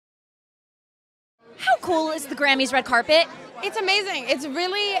cool is the Grammys red carpet? It's amazing.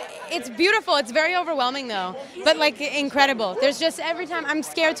 It's beautiful. It's very overwhelming though, but like incredible. There's just every time I'm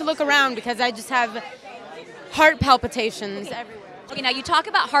scared to look around because I just have heart palpitations everywhere. Okay, now you talk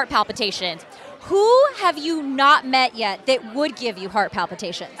about heart palpitations. Who have you not met yet that would give you heart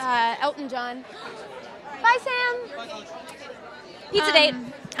palpitations? Elton John. Bye, Sam. Pizza date.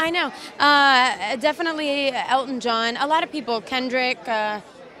 I know. Definitely Elton John. A lot of people. Kendrick.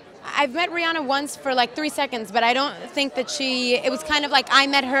 I've met Rihanna once for like 3 seconds, but I don't think that it was kind of like I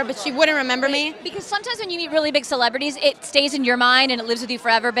met her, but she wouldn't remember me. Because sometimes when you meet really big celebrities, it stays in your mind and it lives with you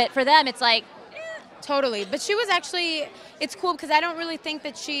forever, but for them, it's like... Totally. But she was actually, it's cool because I don't really think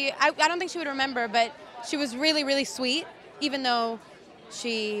that I don't think she would remember, but she was really, really sweet, even though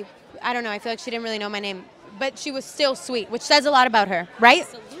I don't know, I feel like she didn't really know my name. But she was still sweet, which says a lot about her, right?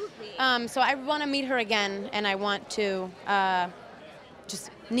 Absolutely. So I want to meet her again, and I want to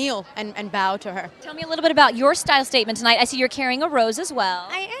just kneel and bow to her. Tell me a little bit about your style statement tonight. I see you're carrying a rose as well.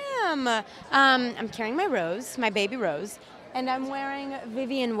 I am. I'm carrying my rose, my baby rose, and I'm wearing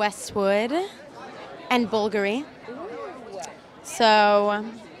Vivienne Westwood and Bulgari. So...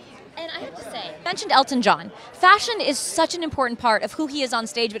 And I have to say, you mentioned Elton John. Fashion is such an important part of who he is on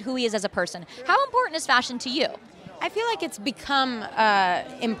stage, but who he is as a person. How important is fashion to you? I feel like it's become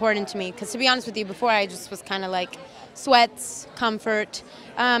important to me because, to be honest with you, before I just was kind of like sweats, comfort,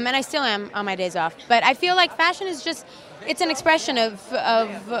 and I still am on my days off. But I feel like fashion is just, it's an expression of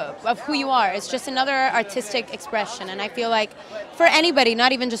who you are. It's just another artistic expression. And I feel like for anybody,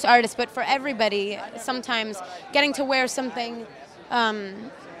 not even just artists, but for everybody, sometimes getting to wear something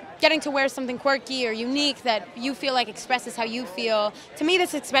quirky or unique that you feel like expresses how you feel. To me,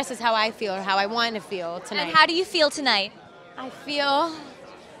 this expresses how I feel or how I want to feel tonight. And how do you feel tonight? I feel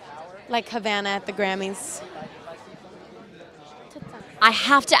like Havana at the Grammys. I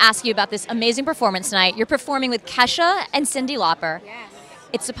have to ask you about this amazing performance tonight. You're performing with Kesha and Cyndi Lauper. Yes.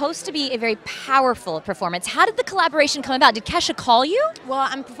 It's supposed to be a very powerful performance. How did the collaboration come about? Did Kesha call you? Well,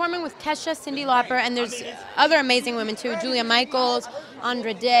 I'm performing with Kesha, Cyndi Lauper, and there's other amazing women too. Julia Michaels,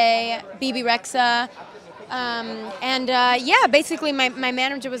 Andra Day, Bibi Rexha. Yeah, basically my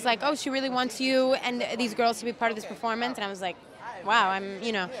manager was like, oh, she really wants you and these girls to be part of this performance. And I was like, wow,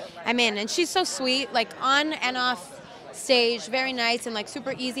 I'm in. And she's so sweet, like on and off stage, very nice and like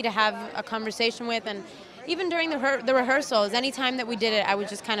super easy to have a conversation with. And even during the rehearsals, any time that we did it, I would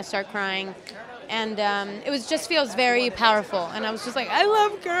just kind of start crying. And just feels very powerful. And I was just like, I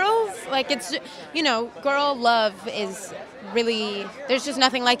love girls. Like it's, girl love is really, there's just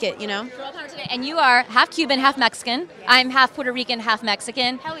nothing like it, And you are half Cuban, half Mexican. I'm half Puerto Rican, half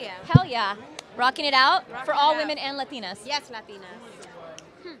Mexican. Hell yeah. Hell yeah. Rocking it out for all women and Latinas. Yes, Latinas.